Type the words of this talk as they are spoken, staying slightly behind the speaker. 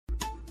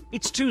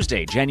It's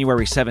Tuesday,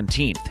 January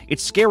 17th.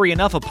 It's scary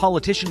enough a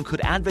politician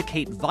could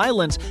advocate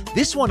violence.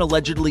 This one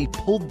allegedly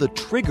pulled the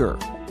trigger.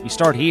 We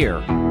start here.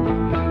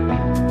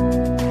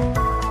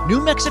 New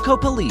Mexico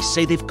police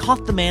say they've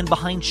caught the man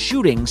behind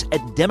shootings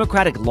at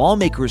Democratic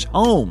lawmakers'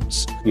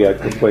 homes. He had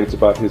complaints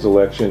about his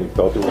election. He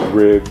felt it was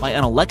rigged. By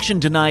an election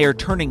denier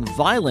turning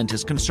violent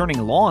is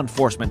concerning law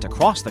enforcement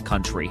across the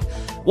country.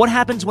 What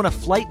happens when a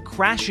flight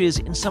crashes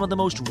in some of the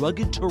most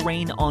rugged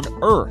terrain on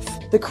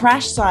Earth? The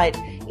crash site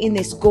in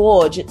this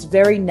gorge, it's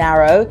very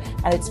narrow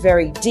and it's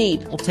very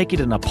deep. We'll take you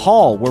to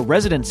Nepal, where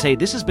residents say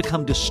this has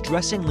become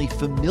distressingly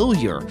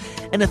familiar.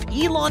 And if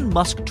Elon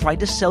Musk tried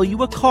to sell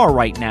you a car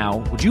right now,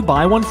 would you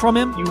buy one from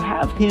him? You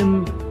have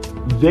him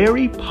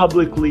very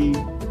publicly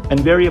and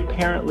very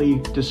apparently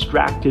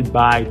distracted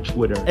by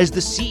Twitter. As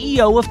the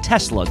CEO of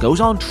Tesla goes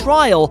on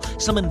trial,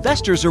 some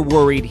investors are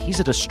worried he's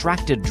a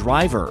distracted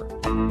driver.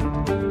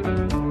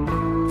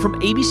 From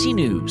ABC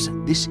News,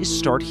 this is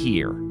Start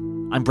Here.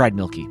 I'm Brad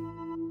Milkey.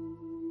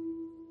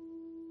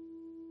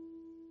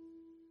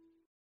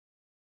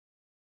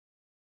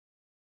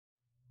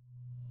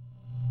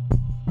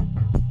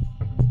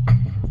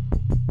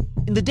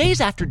 In the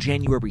days after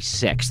January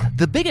 6th,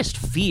 the biggest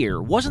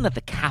fear wasn't that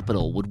the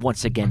Capitol would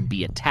once again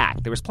be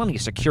attacked. There was plenty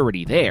of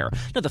security there.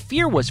 No, the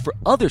fear was for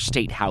other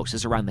state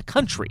houses around the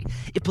country.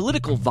 If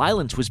political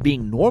violence was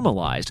being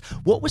normalized,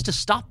 what was to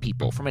stop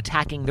people from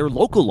attacking their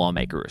local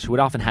lawmakers, who would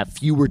often have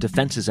fewer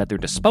defenses at their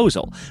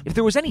disposal? If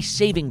there was any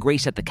saving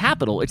grace at the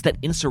Capitol, it's that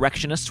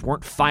insurrectionists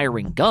weren't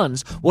firing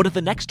guns. What if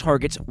the next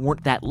targets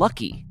weren't that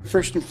lucky?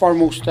 First and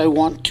foremost, I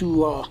want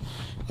to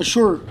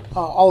assure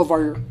all of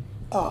our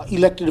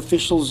elected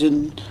officials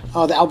in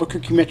the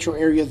Albuquerque metro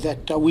area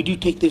that we do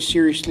take this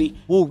seriously.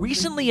 Well,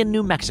 recently in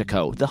New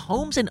Mexico, the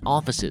homes and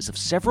offices of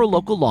several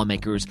local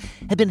lawmakers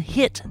have been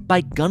hit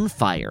by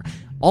gunfire.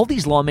 All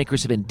these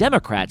lawmakers have been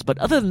Democrats, but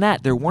other than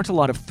that, there weren't a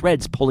lot of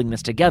threads pulling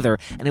this together,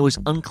 and it was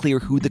unclear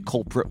who the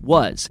culprit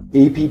was.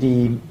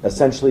 APD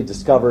essentially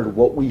discovered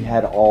what we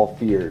had all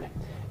feared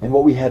and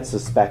what we had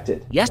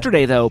suspected.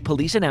 Yesterday, though,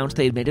 police announced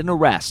they had made an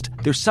arrest.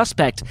 Their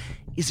suspect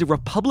is a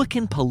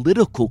Republican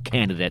political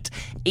candidate.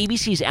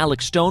 ABC's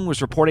Alex Stone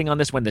was reporting on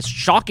this when this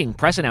shocking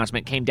press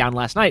announcement came down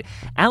last night.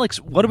 Alex,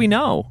 what do we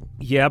know?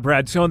 Yeah,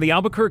 Brad, so in the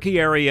Albuquerque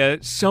area,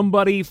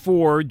 somebody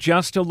for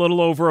just a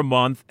little over a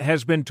month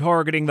has been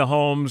targeting the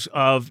homes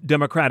of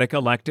Democratic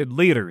elected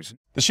leaders.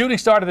 The shooting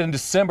started in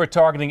December,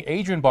 targeting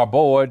Adrian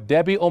Barboa,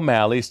 Debbie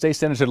O'Malley, State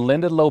Senator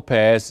Linda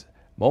Lopez,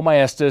 Mo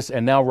Maestas,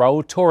 and now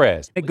Raul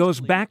Torres. It goes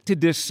back to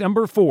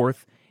December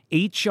 4th.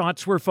 8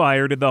 shots were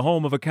fired at the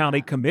home of a county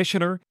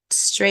commissioner.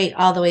 Straight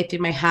all the way through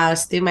my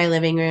house, through my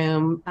living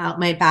room, out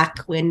my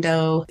back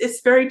window.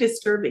 It's very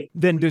disturbing.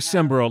 Then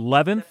December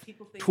 11th,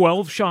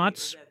 12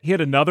 shots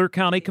hit another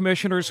county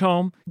commissioner's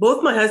home.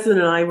 Both my husband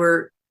and I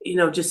were,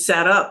 just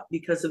sat up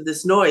because of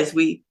this noise.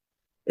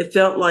 It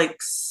felt like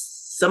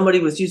somebody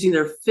was using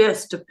their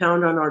fist to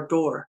pound on our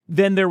door.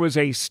 Then there was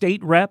a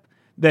state rep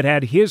that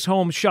had his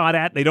home shot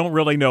at. They don't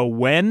really know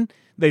when.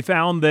 They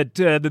found that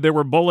there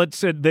were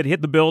bullets that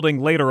hit the building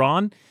later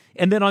on.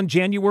 And then on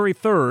January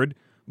 3rd,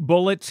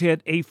 bullets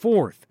hit a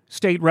fourth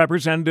state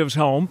representative's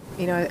home.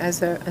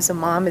 As a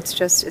mom,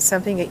 it's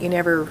something that you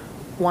never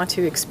want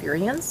to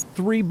experience.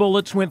 3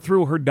 bullets went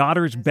through her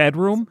daughter's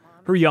bedroom.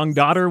 Her young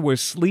daughter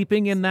was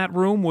sleeping in that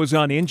room, was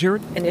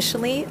uninjured.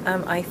 Initially,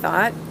 I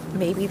thought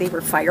maybe they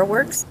were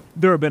fireworks.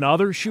 There have been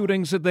other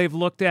shootings that they've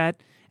looked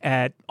at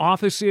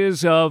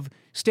offices of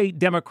state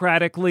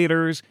Democratic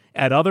leaders,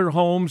 at other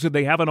homes that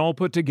they haven't all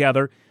put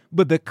together.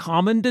 But the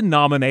common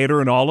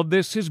denominator in all of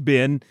this has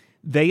been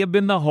they have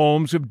been the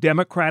homes of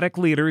Democratic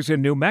leaders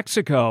in New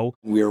Mexico.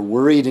 We are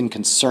worried and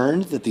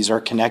concerned that these are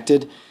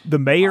connected. The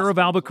mayor of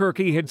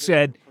Albuquerque had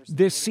said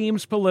this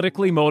seems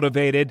politically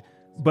motivated,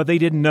 but they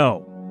didn't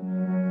know.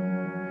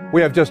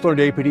 We have just learned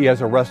APD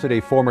has arrested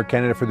a former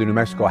candidate for the New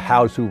Mexico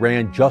House who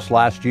ran just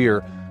last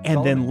year.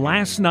 And then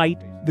last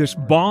night, this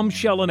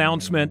bombshell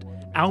announcement,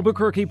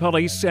 Albuquerque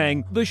police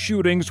saying the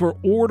shootings were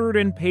ordered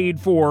and paid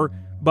for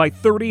by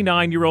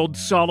 39-year-old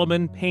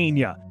Solomon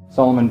Pena.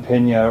 Solomon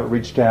Pena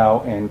reached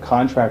out and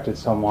contracted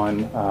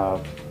someone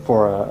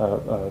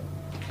for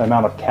an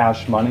amount of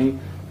cash money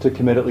to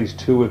commit at least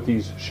 2 of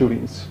these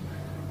shootings.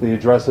 The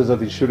addresses of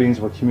these shootings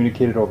were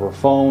communicated over a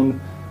phone.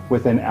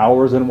 Within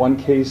hours in one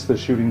case, the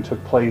shooting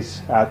took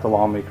place at the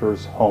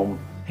lawmaker's home.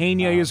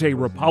 Pena is a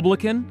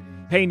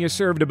Republican. Pena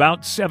served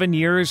about 7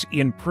 years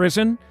in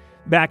prison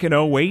back in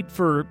 2008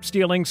 for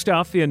stealing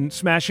stuff in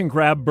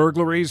smash-and-grab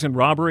burglaries and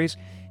robberies.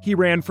 He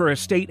ran for a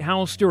state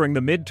house during the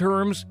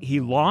midterms.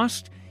 He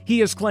lost. He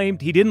has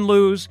claimed he didn't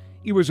lose.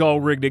 It was all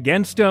rigged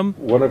against him.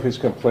 One of his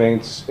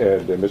complaints,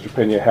 and Mr.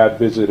 Pena had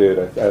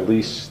visited at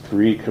least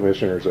 3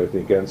 commissioners, I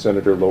think, and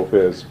Senator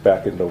Lopez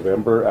back in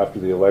November after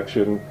the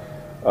election.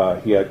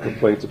 He had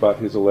complaints about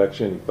his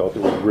election. He felt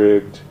it was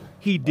rigged.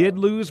 He did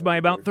lose by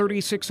about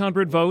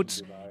 3,600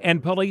 votes,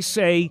 and police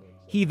say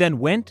he then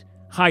went,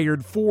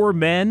 hired 4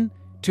 men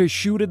to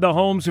shoot at the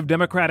homes of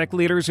Democratic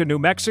leaders in New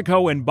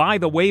Mexico. And by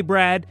the way,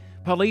 Brad,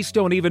 Police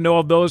don't even know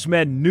if those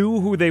men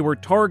knew who they were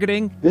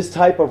targeting. This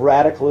type of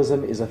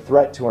radicalism is a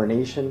threat to our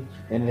nation,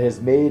 and it has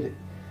made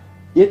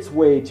its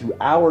way to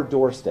our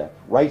doorstep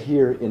right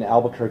here in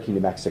Albuquerque, New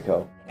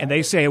Mexico. And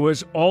they say it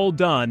was all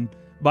done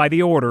by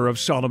the order of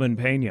Solomon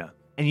Pena.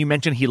 And you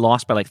mentioned he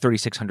lost by like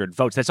 3,600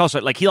 votes. That's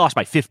also like he lost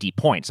by 50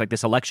 points. Like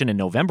this election in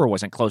November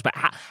wasn't close. But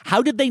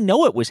how did they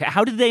know it was?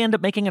 How did they end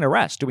up making an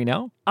arrest? Do we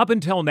know? Up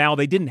until now,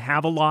 they didn't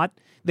have a lot.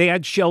 They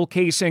had shell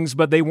casings,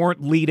 but they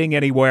weren't leading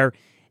anywhere.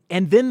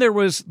 And then there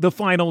was the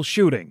final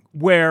shooting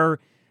where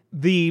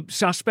the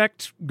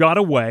suspect got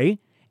away.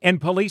 And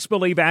police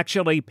believe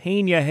actually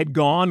Pena had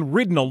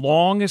ridden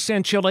along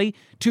essentially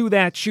to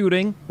that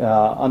shooting.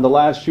 On the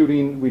last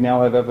shooting, we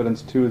now have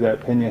evidence too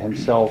that Pena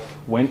himself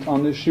went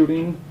on this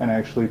shooting and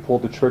actually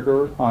pulled the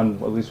trigger on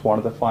at least one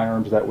of the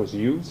firearms that was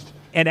used.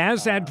 And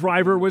as that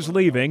driver was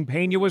leaving,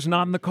 Pena was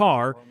not in the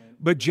car,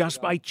 but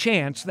just by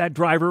chance that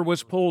driver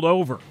was pulled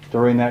over.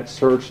 During that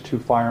search, 2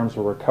 firearms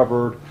were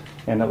recovered,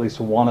 and at least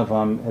one of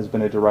them has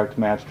been a direct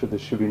match to the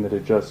shooting that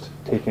had just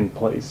taken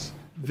place.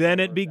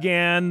 Then it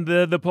began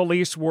the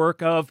police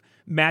work of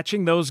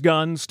matching those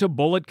guns to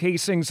bullet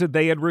casings that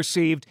they had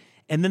received.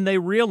 And then they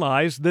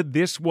realized that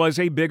this was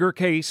a bigger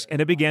case,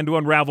 and it began to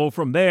unravel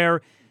from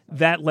there.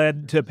 That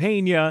led to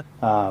Pena.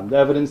 The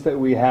evidence that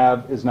we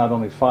have is not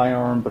only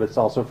firearm, but it's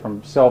also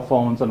from cell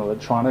phones and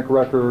electronic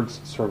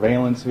records,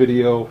 surveillance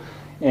video,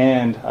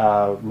 and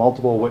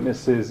multiple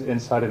witnesses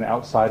inside and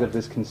outside of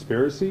this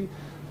conspiracy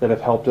that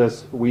have helped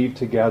us weave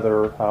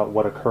together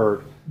what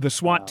occurred. The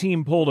SWAT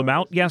team pulled him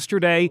out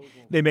yesterday.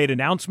 They made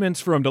announcements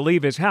for him to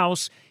leave his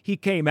house. He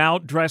came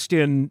out dressed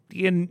in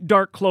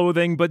dark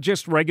clothing, but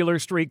just regular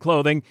street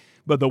clothing.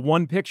 But the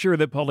one picture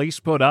that police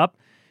put up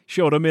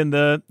showed him in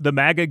the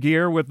MAGA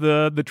gear with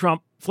the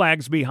Trump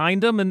flags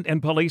behind him,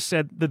 and police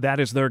said that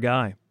is their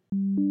guy.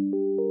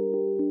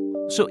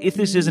 So if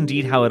this is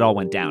indeed how it all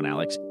went down,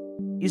 Alex,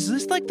 is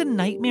this like the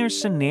nightmare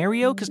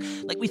scenario? Because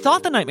we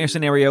thought the nightmare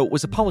scenario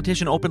was a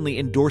politician openly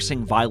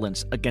endorsing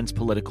violence against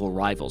political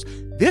rivals.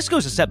 This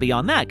goes a step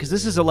beyond that, because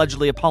this is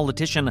allegedly a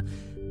politician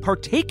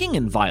partaking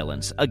in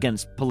violence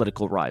against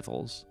political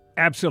rivals.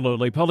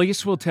 Absolutely.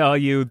 Police will tell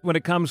you when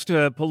it comes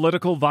to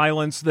political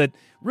violence that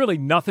really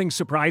nothing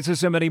surprises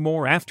them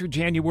anymore after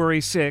January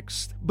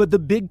 6th. But the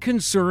big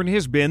concern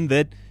has been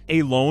that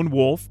a lone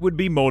wolf would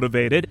be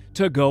motivated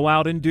to go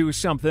out and do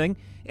something.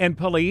 And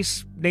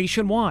police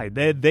nationwide,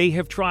 they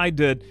have tried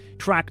to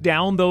track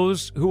down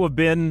those who have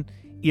been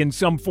in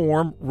some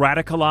form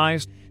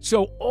radicalized.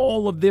 So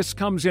all of this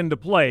comes into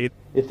play.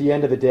 At the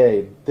end of the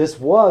day, this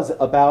was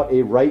about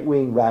a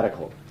right-wing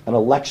radical, an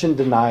election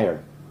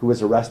denier who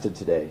was arrested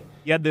today.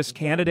 You had this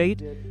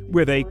candidate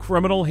with a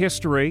criminal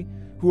history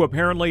who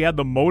apparently had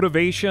the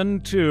motivation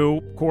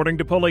to, according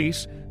to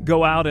police,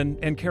 go out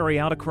and carry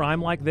out a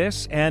crime like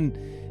this. And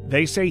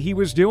they say he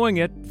was doing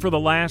it for the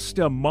last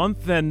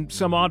month and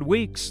some odd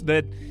weeks,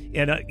 that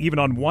even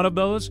on one of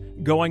those,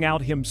 going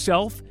out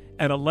himself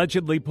and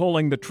allegedly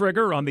pulling the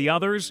trigger on the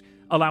others,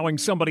 allowing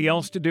somebody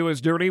else to do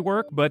his dirty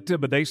work, but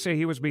they say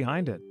he was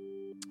behind it.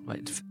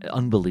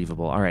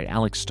 Unbelievable. All right,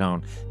 Alex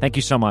Stone, thank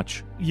you so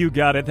much. You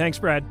got it. Thanks,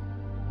 Brad.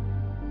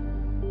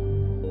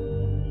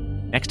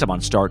 Next up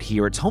on Start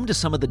Here, it's home to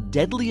some of the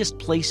deadliest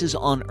places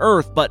on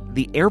Earth, but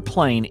the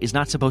airplane is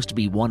not supposed to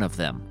be one of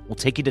them. We'll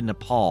take you to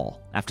Nepal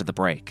after the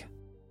break.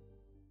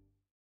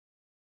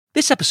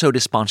 This episode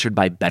is sponsored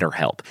by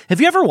BetterHelp.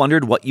 Have you ever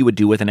wondered what you would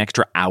do with an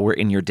extra hour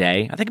in your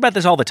day? I think about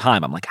this all the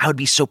time. I'm like, I would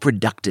be so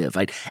productive.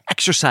 I'd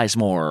exercise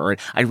more, or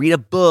I'd read a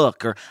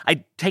book, or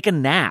I'd take a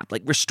nap,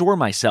 restore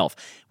myself.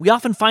 We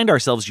often find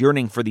ourselves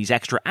yearning for these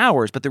extra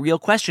hours, but the real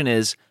question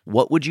is,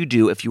 what would you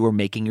do if you were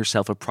making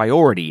yourself a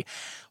priority?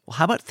 Well,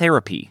 how about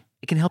therapy?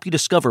 It can help you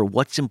discover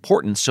what's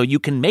important so you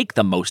can make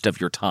the most of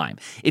your time.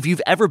 If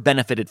you've ever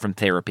benefited from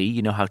therapy,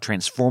 you know how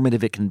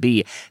transformative it can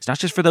be. It's not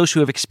just for those who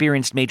have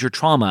experienced major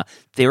trauma.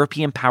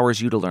 Therapy empowers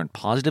you to learn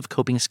positive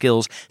coping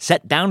skills,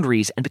 set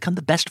boundaries, and become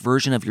the best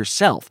version of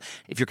yourself.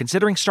 If you're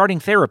considering starting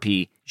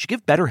therapy, you should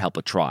give BetterHelp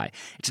a try.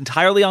 It's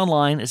entirely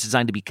online. It's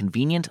designed to be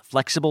convenient,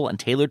 flexible, and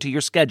tailored to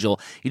your schedule.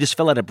 You just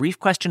fill out a brief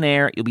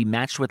questionnaire. You'll be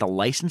matched with a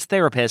licensed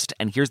therapist.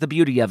 And here's the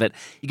beauty of it.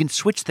 You can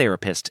switch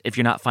therapists if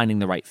you're not finding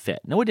the right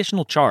fit. No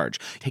additional charge.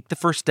 Take the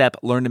first step.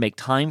 Learn to make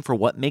time for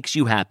what makes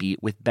you happy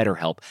with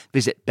BetterHelp.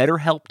 Visit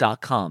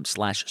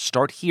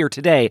BetterHelp.com/starthere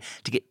today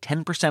to get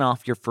 10%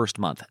 off your first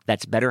month.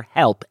 That's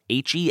BetterHelp,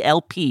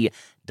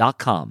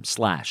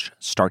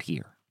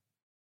 HELP.com/starthere.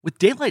 With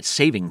daylight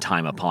saving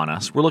time upon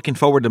us, we're looking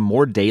forward to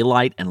more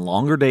daylight and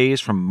longer days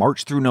from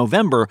March through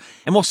November,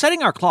 and while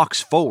setting our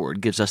clocks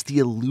forward gives us the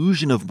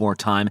illusion of more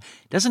time,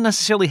 it doesn't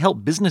necessarily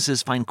help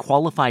businesses find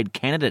qualified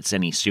candidates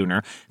any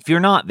sooner. Fear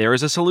not, there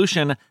is a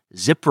solution.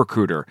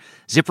 ZipRecruiter.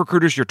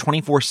 ZipRecruiter is your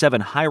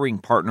 24/7 hiring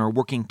partner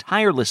working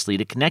tirelessly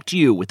to connect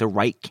you with the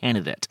right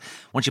candidate.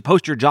 Once you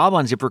post your job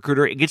on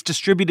ZipRecruiter, it gets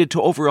distributed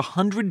to over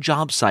 100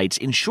 job sites,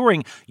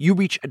 ensuring you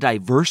reach a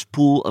diverse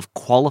pool of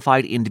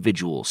qualified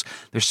individuals.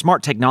 Their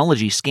smart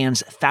technology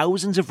scans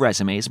thousands of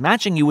resumes,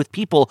 matching you with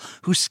people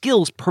whose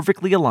skills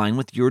perfectly align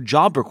with your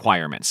job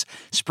requirements.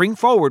 Spring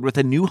forward with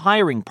a new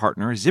hiring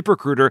partner,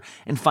 ZipRecruiter,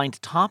 and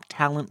find top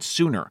talent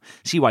sooner.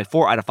 See why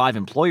 4 out of 5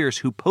 employers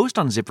who post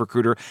on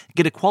ZipRecruiter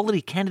get a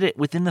quality candidate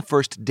within the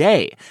first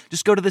day.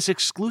 Just go to this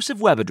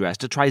exclusive web address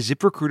to try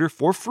ZipRecruiter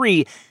for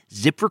free,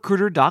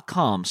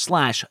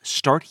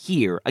 ZipRecruiter.com/start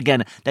here.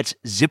 Again, that's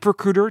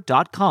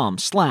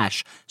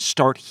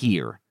ZipRecruiter.com/start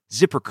here.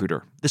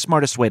 ZipRecruiter, the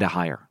smartest way to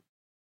hire.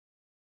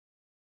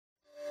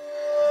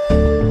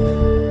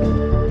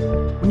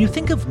 When you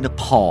think of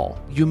Nepal,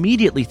 you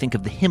immediately think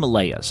of the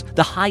Himalayas,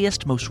 the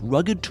highest, most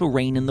rugged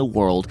terrain in the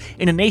world,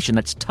 in a nation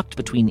that's tucked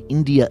between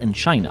India and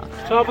China.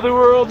 Top of the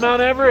world,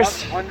 Mount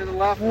Everest. One to the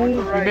left, one to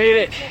the right. We made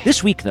it.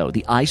 This week, though,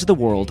 the eyes of the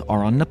world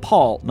are on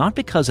Nepal, not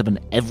because of an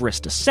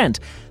Everest ascent,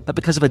 but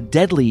because of a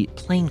deadly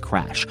plane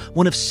crash,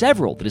 one of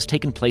several that has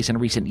taken place in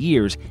recent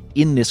years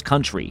in this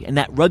country. And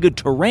that rugged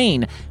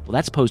terrain, well,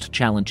 that's posed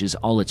challenges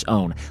all its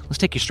own. Let's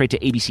take you straight to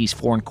ABC's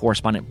foreign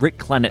correspondent, Britt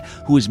Clennett,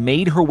 who has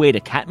made her way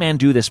to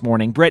Kathmandu this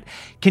morning. Britt,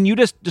 can you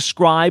just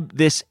describe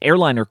this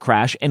airliner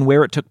crash and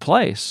where it took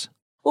place?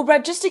 Well,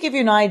 Brad, just to give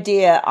you an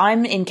idea,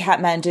 I'm in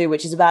Kathmandu,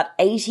 which is about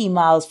 80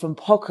 miles from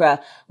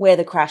Pokhara, where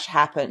the crash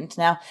happened.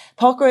 Now,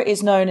 Pokhara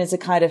is known as a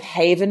kind of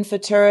haven for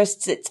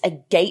tourists. It's a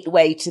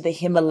gateway to the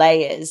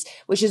Himalayas,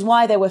 which is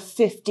why there were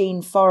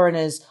 15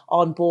 foreigners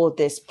on board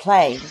this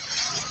plane.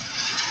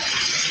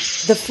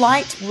 The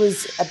flight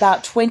was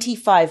about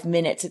 25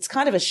 minutes. It's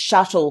kind of a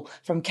shuttle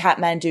from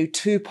Kathmandu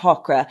to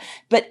Pokhara,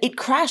 but it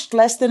crashed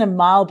less than a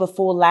mile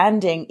before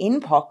landing in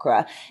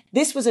Pokhara.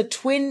 This was a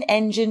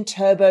twin-engine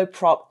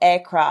turboprop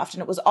aircraft,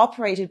 and it was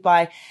operated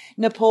by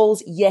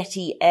Nepal's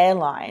Yeti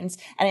Airlines.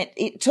 And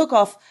it took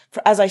off,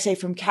 as I say,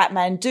 from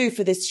Kathmandu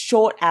for this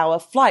short-hour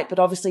flight, but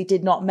obviously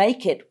did not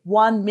make it.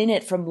 1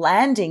 minute from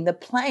landing, the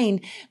plane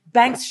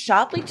banks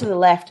sharply to the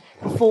left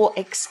before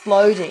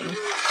exploding.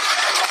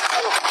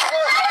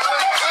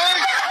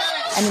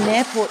 And an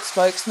airport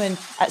spokesman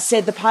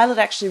said the pilot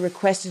actually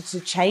requested to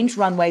change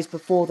runways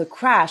before the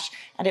crash,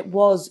 and it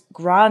was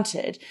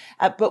granted.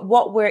 But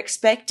what we're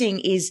expecting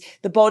is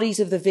the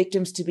bodies of the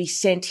victims to be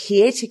sent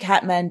here to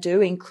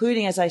Kathmandu,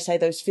 including, as I say,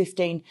 those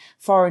 15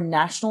 foreign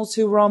nationals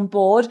who were on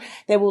board.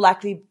 There will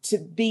likely to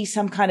be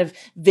some kind of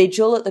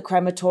vigil at the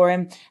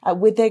crematorium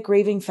with their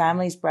grieving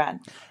families,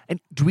 Brad. And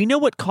do we know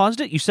what caused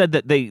it? You said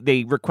that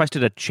they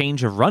requested a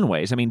change of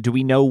runways. I mean, do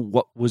we know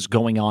what was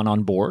going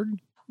on board?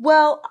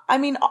 Well, I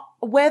mean,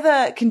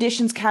 weather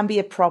conditions can be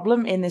a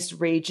problem in this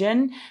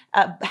region.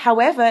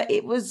 However,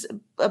 it was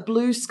a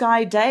blue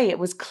sky day. It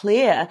was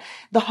clear.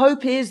 The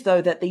hope is,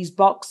 though, that these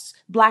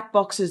black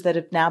boxes that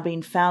have now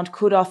been found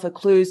could offer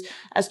clues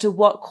as to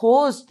what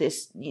caused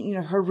this,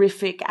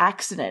 horrific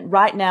accident.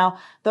 Right now,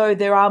 though,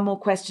 there are more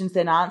questions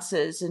than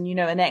answers. And,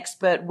 an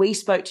expert we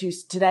spoke to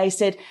today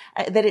said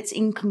that it's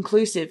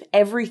inconclusive.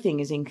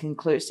 Everything is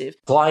inconclusive.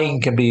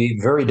 Flying can be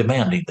very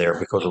demanding there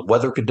because of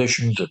weather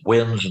conditions and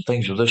winds and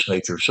things of this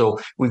nature.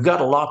 So we've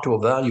got a lot to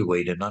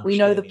evaluate and understand. We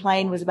know the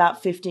plane was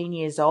about 15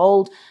 years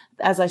old.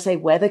 As I say,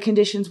 weather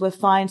conditions were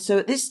fine. So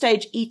at this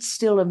stage, it's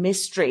still a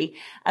mystery.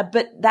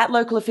 But that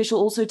local official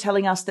also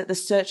telling us that the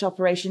search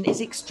operation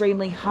is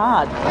extremely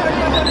hard.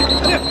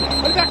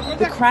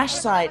 The crash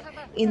site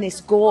in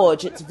this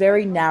gorge, it's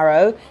very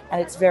narrow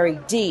and it's very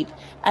deep.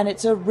 And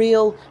it's a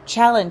real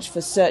challenge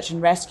for search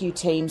and rescue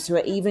teams who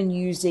are even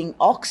using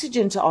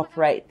oxygen to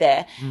operate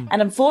there.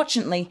 And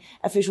unfortunately,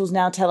 officials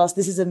now tell us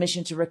this is a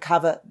mission to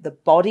recover the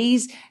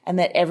bodies and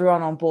that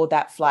everyone on board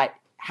that flight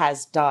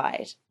has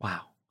died.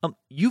 Wow.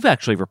 You've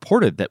actually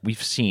reported that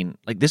we've seen,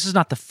 this is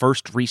not the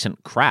first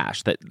recent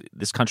crash, that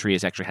this country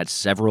has actually had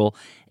several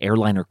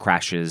airliner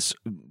crashes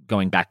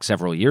going back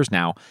several years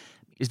now.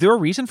 Is there a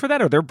reason for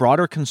that? Are there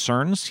broader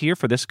concerns here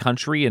for this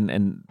country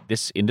and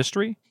this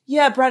industry?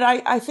 Yeah, Brad,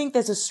 I think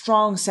there's a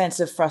strong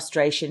sense of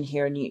frustration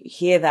here, and you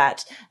hear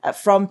that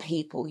from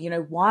people.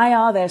 Why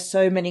are there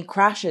so many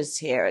crashes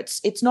here?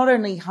 It's not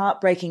only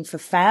heartbreaking for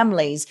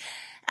families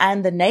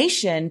and the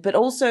nation, but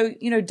also,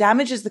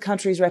 damages the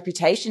country's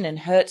reputation and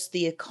hurts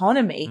the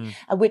economy,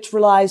 which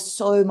relies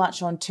so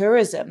much on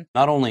tourism.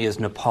 Not only is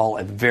Nepal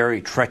a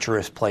very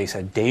treacherous place,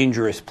 a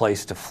dangerous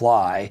place to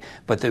fly,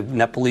 but the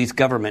Nepalese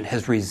government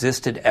has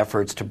resisted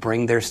efforts to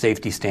bring their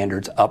safety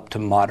standards up to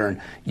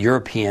modern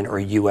European or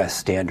U.S.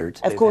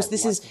 standards. Of course,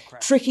 this is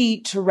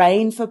tricky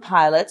terrain for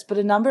pilots, but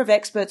a number of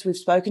experts we've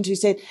spoken to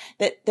said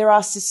that there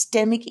are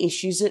systemic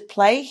issues at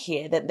play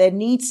here, that there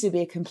needs to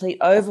be a complete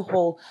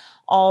overhaul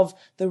of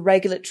the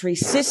regulatory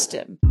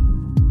system.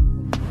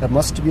 There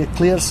must be a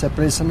clear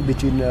separation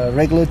between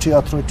regulatory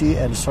authority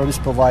and service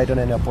provider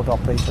and airport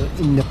operator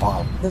in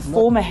Nepal. The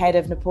former head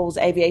of Nepal's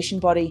aviation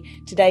body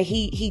today,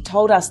 he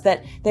told us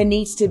that there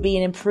needs to be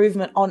an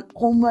improvement on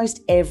almost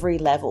every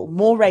level.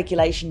 More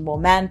regulation, more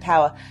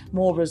manpower,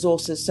 more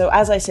resources. So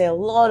as I say, a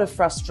lot of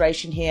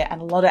frustration here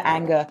and a lot of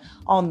anger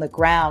on the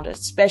ground,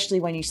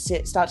 especially when you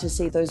start to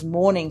see those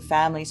mourning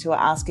families who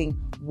are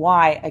asking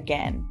why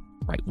again.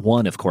 Right.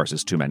 One, of course,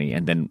 is too many.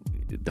 And then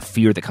the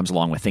fear that comes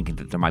along with thinking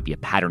that there might be a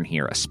pattern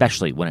here,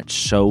 especially when it's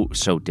so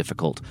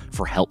difficult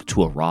for help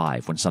to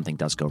arrive when something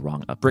does go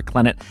wrong. Britt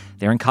Clennett,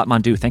 there in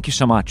Kathmandu, thank you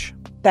so much.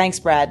 Thanks,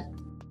 Brad.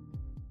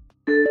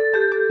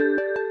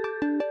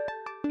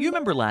 You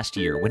remember last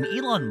year when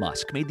Elon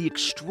Musk made the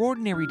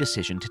extraordinary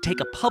decision to take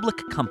a public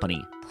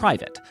company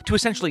private, to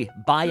essentially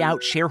buy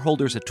out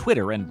shareholders at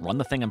Twitter and run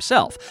the thing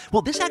himself.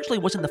 Well, this actually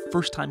wasn't the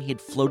first time he had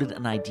floated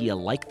an idea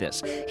like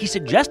this. He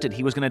suggested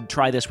he was going to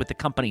try this with the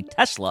company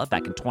Tesla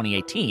back in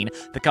 2018,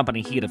 the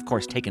company he had, of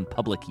course, taken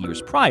public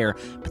years prior,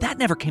 but that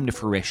never came to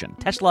fruition.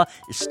 Tesla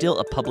is still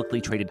a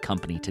publicly traded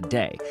company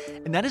today.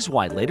 And that is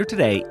why later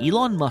today,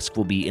 Elon Musk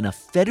will be in a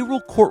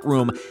federal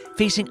courtroom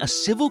facing a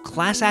civil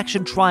class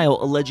action trial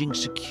alleging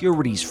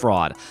securities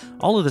fraud.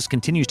 All of this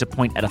continues to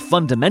point at a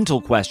fundamental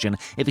question.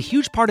 If a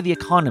huge part of the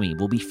economy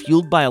will be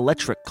fueled by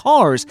electric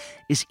cars,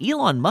 is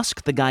Elon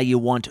Musk the guy you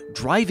want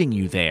driving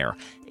you there?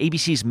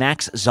 ABC's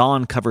Max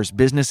Zahn covers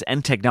business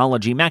and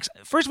technology. Max,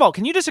 first of all,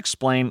 can you just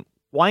explain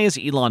why is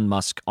Elon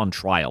Musk on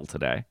trial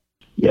today?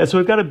 Yeah, so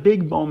we've got a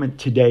big moment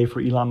today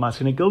for Elon Musk,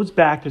 and it goes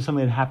back to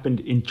something that happened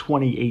in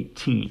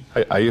 2018.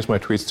 I use my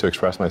tweets to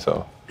express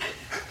myself.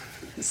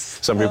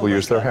 Some people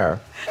use their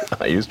hair.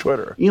 I use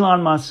Twitter.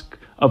 Elon Musk,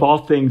 of all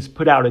things,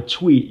 put out a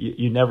tweet.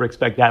 You never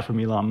expect that from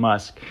Elon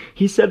Musk.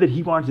 He said that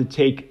he wanted to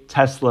take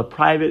Tesla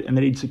private and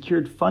that he'd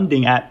secured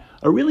funding at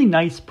a really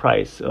nice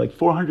price, like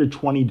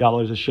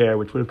 $420 a share,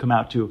 which would have come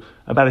out to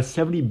about a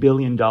 $70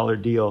 billion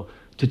deal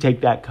to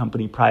take that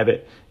company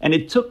private. And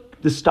it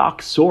took the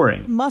stock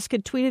soaring. Musk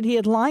had tweeted he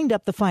had lined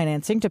up the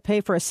financing to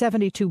pay for a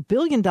 $72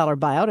 billion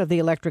buyout of the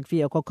electric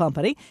vehicle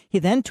company. He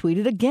then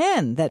tweeted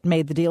again that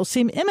made the deal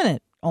seem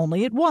imminent.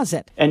 Only it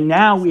wasn't. And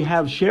now we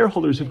have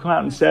shareholders who've come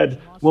out and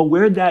said, well,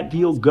 where'd that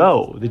deal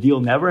go? The deal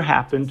never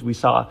happened. We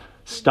saw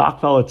stock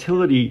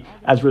volatility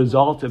as a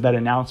result of that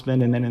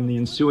announcement. And then in the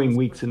ensuing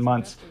weeks and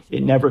months,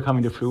 it never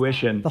coming to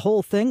fruition. The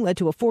whole thing led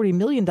to a $40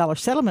 million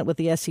settlement with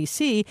the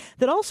SEC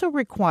that also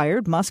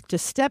required Musk to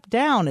step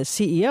down as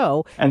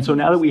CEO. And so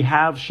now that we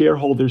have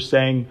shareholders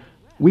saying,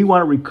 we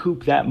want to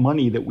recoup that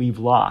money that we've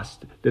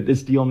lost, that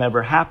this deal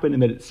never happened,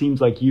 and that it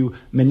seems like you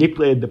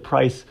manipulated the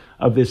price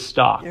of this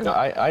stock. No,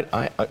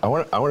 I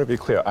want to be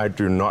clear. I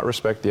do not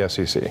respect the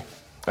SEC.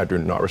 I do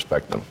not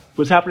respect them.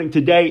 What's happening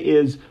today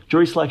is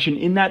jury selection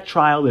in that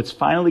trial that's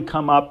finally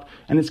come up,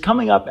 and it's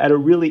coming up at a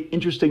really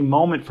interesting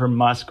moment for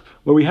Musk,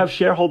 where we have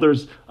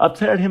shareholders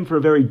upset at him for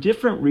a very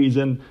different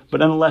reason, but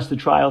nonetheless the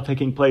trial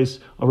taking place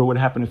over what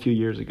happened a few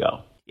years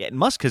ago. Yeah,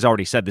 Musk has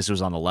already said this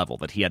was on the level,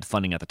 that he had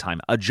funding at the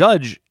time. A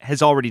judge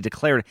has already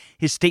declared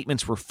his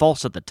statements were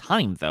false at the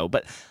time, though.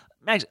 But,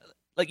 Max,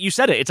 like you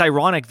said it's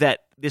ironic that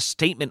this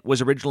statement was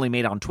originally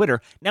made on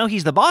Twitter. Now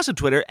he's the boss of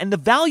Twitter, and the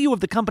value of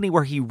the company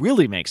where he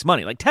really makes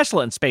money, like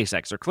Tesla and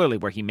SpaceX are clearly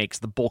where he makes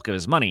the bulk of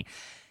his money.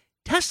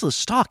 Tesla's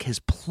stock has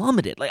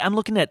plummeted. Like, I'm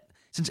looking at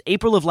since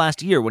April of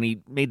last year when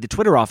he made the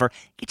Twitter offer,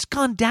 it's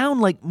gone down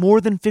like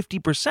more than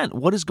 50%.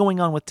 What is going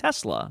on with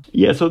Tesla?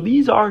 Yeah, so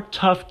these are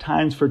tough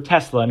times for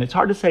Tesla, and it's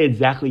hard to say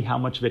exactly how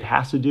much of it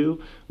has to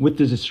do with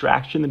the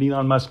distraction that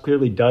Elon Musk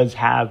clearly does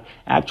have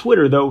at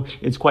Twitter, though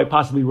it's quite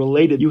possibly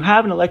related. You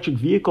have an electric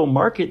vehicle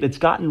market that's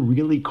gotten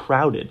really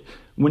crowded.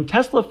 When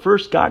Tesla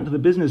first got into the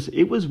business,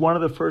 it was one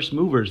of the first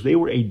movers. They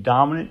were a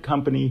dominant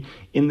company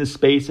in the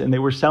space, and they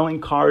were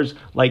selling cars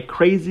like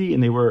crazy,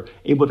 and they were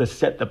able to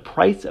set the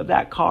price of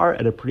that car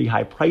at a pretty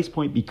high price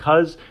point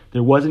because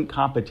there wasn't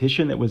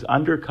competition that was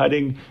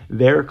undercutting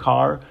their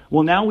car.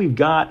 Well, now we've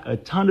got a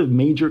ton of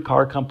major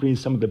car companies,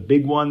 some of the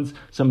big ones,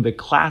 some of the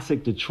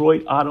classic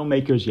Detroit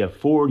automakers. You have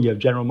Ford, you have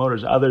General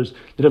Motors, others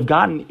that have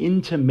gotten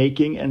into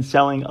making and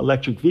selling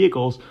electric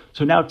vehicles.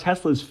 So now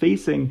Tesla is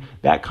facing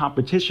that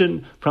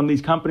competition from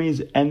these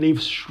companies, and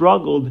they've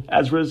struggled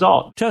as a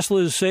result.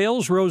 Tesla's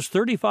sales rose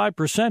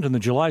 35% in the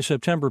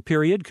July-September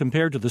period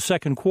compared to the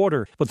second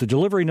quarter, but the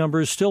delivery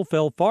numbers still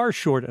fell far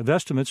short of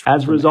estimates.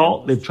 As a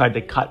result, they've tried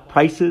to cut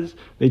prices.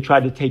 They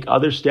tried to take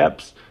other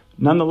steps.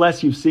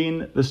 Nonetheless, you've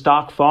seen the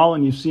stock fall,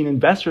 and you've seen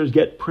investors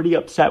get pretty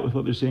upset with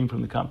what they're seeing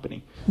from the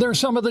company. They're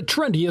some of the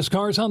trendiest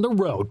cars on the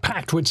road,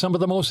 packed with some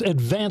of the most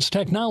advanced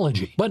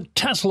technology. But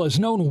Tesla's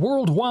known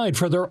worldwide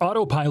for their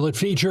autopilot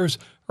features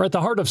are at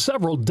the heart of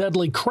several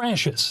deadly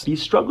crashes.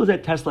 These struggles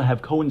at Tesla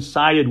have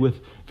coincided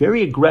with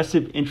very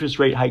aggressive interest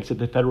rate hikes at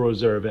the Federal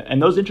Reserve.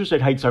 And those interest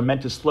rate hikes are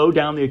meant to slow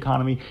down the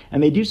economy,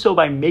 and they do so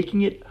by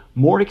making it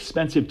more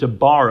expensive to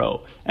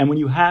borrow. And when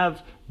you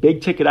have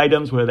big ticket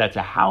items, whether that's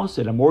a house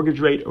at a mortgage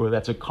rate or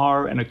that's a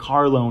car and a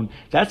car loan,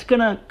 that's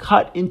going to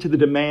cut into the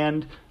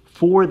demand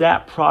for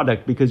that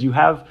product, because you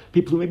have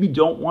people who maybe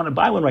don't want to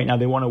buy one right now.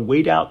 They want to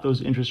wait out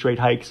those interest rate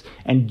hikes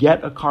and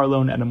get a car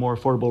loan at a more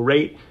affordable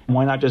rate.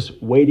 Why not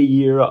just wait a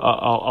year?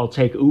 I'll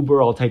take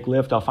Uber, I'll take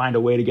Lyft, I'll find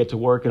a way to get to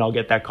work, and I'll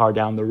get that car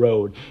down the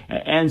road.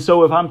 And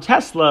so if I'm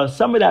Tesla,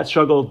 some of that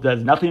struggle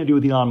has nothing to do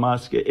with Elon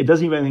Musk. It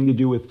doesn't even have anything to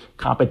do with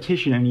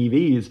competition in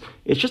EVs.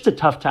 It's just a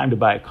tough time to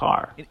buy a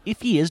car.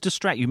 If he is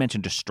you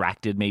mentioned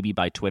distracted maybe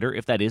by Twitter,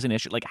 if that is an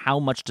issue, like how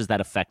much does that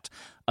affect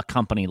a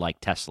company like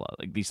Tesla?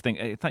 Like these things,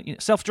 I thought,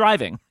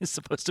 self-driving is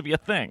supposed to be a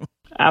thing.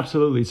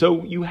 Absolutely.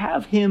 So you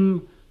have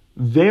him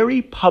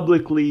very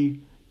publicly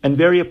and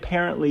very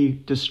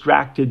apparently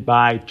distracted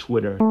by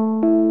Twitter.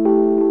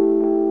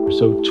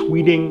 So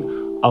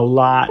tweeting a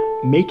lot,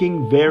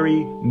 making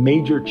very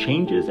major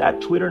changes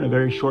at Twitter in a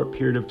very short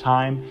period of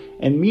time.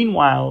 And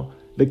meanwhile,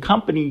 the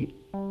company,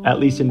 at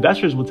least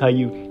investors will tell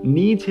you,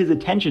 needs his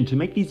attention to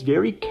make these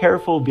very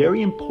careful,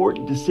 very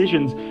important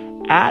decisions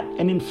at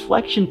an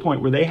inflection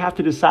point where they have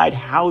to decide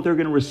how they're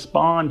going to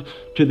respond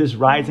to this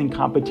rising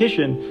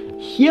competition.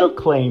 He'll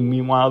claim,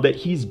 meanwhile, that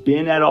he's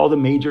been at all the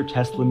major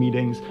Tesla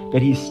meetings,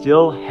 that he's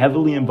still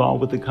heavily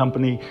involved with the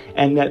company,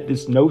 and that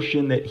this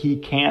notion that he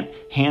can't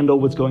handle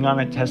what's going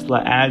on at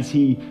Tesla as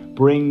he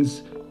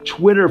brings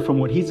Twitter from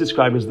what he's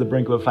described as the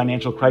brink of a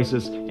financial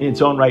crisis in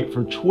its own right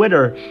for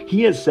Twitter,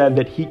 he has said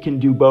that he can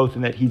do both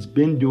and that he's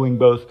been doing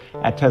both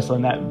at Tesla,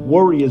 and that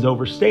worry is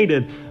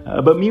overstated.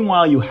 But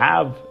meanwhile, you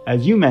have,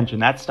 as you mentioned,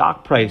 that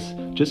stock price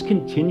just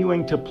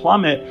continuing to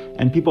plummet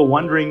and people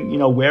wondering,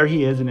 where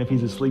he is and if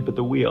he's asleep at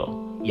the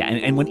wheel. Yeah,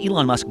 and when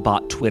Elon Musk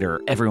bought Twitter,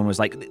 everyone was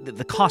like,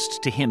 the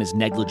cost to him is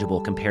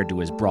negligible compared to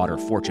his broader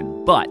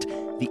fortune. But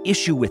the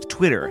issue with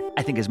Twitter,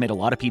 I think, has made a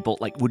lot of people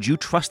like, would you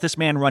trust this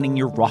man running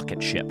your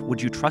rocket ship?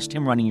 Would you trust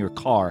him running your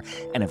car?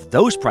 And if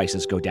those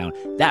prices go down,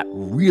 that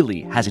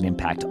really has an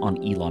impact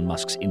on Elon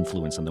Musk's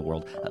influence in the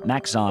world.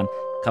 Max Zahn,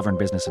 covering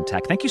business and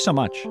tech. Thank you so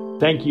much.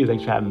 Thank you.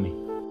 Thanks for having me.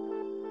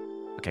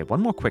 Okay,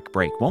 one more quick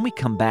break. When we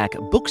come back,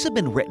 books have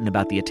been written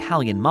about the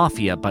Italian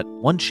mafia, but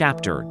one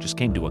chapter just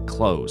came to a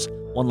close.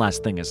 One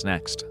Last Thing is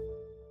next.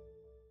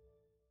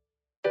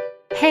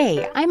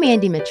 Hey, I'm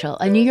Andy Mitchell,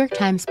 a New York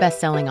Times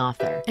bestselling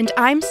author. And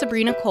I'm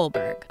Sabrina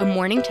Kohlberg, a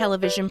morning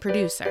television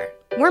producer.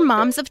 We're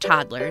moms of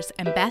toddlers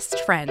and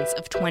best friends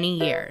of 20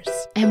 years.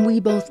 And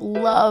we both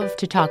love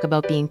to talk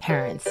about being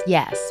parents,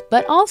 yes,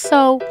 but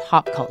also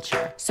pop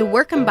culture. So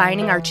we're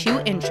combining our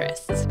two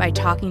interests by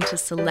talking to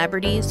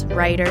celebrities,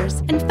 writers,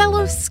 and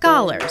fellow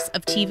scholars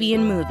of TV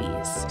and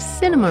movies.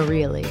 Cinema,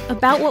 really.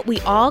 About what we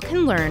all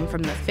can learn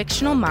from the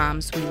fictional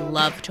moms we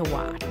love to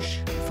watch.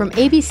 From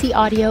ABC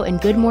Audio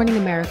and Good Morning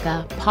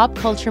America, Pop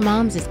Culture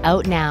Moms is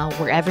out now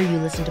wherever you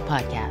listen to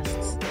podcasts.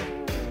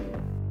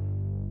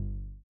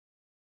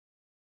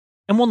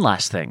 And one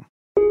last thing.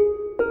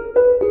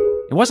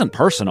 It wasn't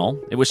personal,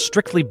 it was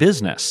strictly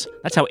business.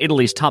 That's how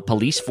Italy's top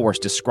police force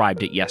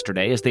described it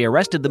yesterday as they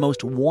arrested the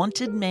most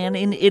wanted man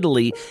in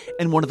Italy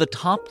and one of the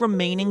top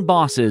remaining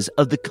bosses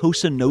of the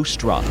Cosa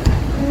Nostra.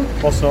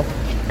 Posso?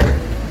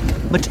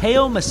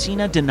 Matteo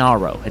Messina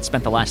Denaro had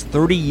spent the last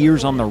 30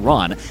 years on the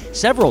run.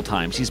 Several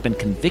times he's been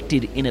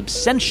convicted in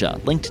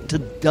absentia, linked to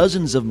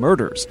dozens of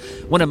murders.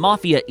 When a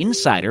mafia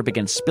insider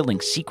began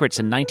spilling secrets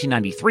in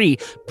 1993,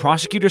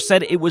 prosecutors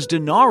said it was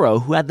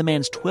Denaro who had the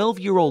man's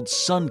 12-year-old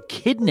son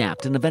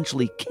kidnapped and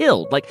eventually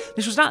killed. Like,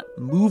 this was not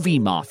movie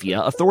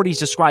mafia. Authorities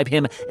describe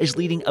him as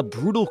leading a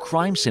brutal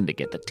crime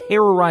syndicate that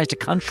terrorized a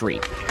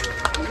country.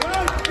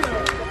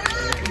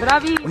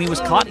 When he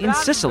was caught in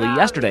Sicily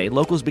yesterday,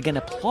 locals began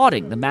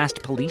applauding the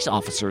masked police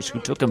officers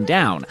who took him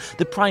down.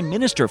 The prime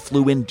minister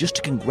flew in just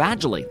to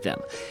congratulate them.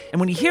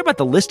 And when you hear about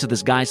the list of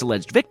this guy's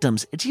alleged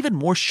victims, it's even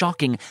more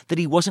shocking that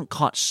he wasn't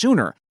caught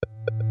sooner.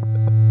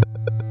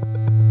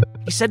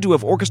 He's said to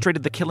have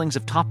orchestrated the killings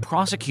of top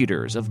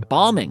prosecutors, of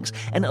bombings,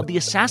 and of the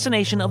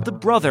assassination of the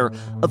brother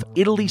of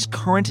Italy's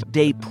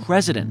current-day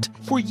president.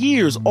 For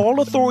years, all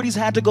authorities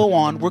had to go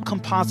on were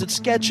composite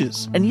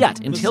sketches. And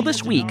yet, until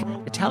this week,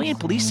 Italian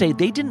police say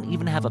they didn't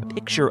even have a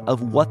picture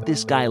of what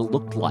this guy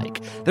looked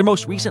like. Their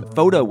most recent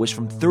photo was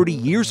from 30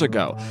 years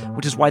ago,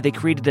 which is why they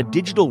created a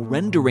digital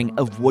rendering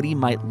of what he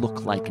might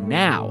look like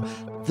now.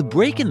 The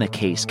break in the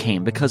case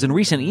came because in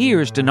recent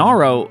years,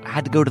 Denaro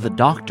had to go to the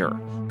doctor.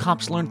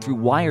 Cops learned through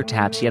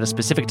wiretaps he had a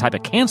specific type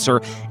of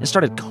cancer and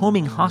started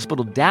combing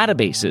hospital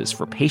databases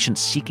for patients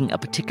seeking a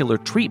particular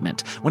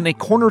treatment. When they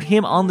cornered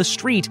him on the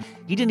street,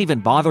 he didn't even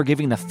bother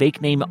giving the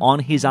fake name on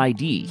his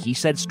ID. He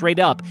said straight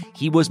up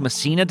he was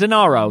Messina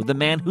Denaro, the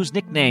man whose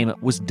nickname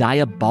was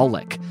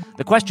Diabolic.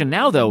 The question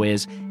now, though,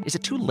 is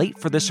it too late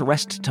for this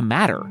arrest to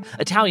matter?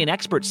 Italian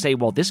experts say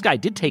while this guy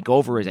did take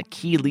over as a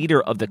key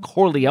leader of the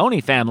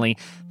Corleone family,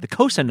 the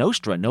Cosa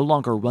Nostra no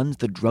longer runs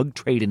the drug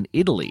trade in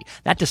Italy.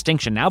 That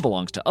distinction now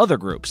belongs to other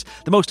groups.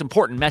 The most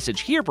important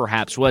message here,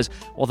 perhaps, was,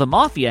 while the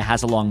mafia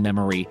has a long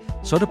memory,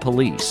 so do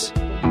police.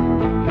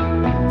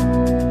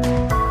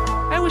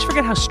 I always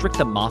forget how strict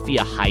the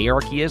mafia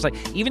hierarchy is. Like,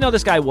 even though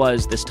this guy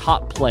was this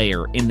top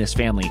player in this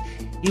family,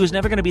 he was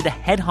never going to be the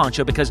head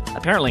honcho because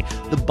apparently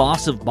the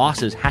boss of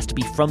bosses has to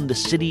be from the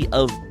city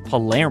of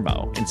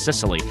Palermo in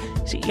Sicily.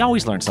 See, you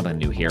always learn something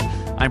new here.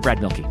 I'm Brad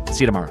Mielke.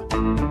 See you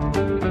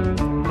tomorrow.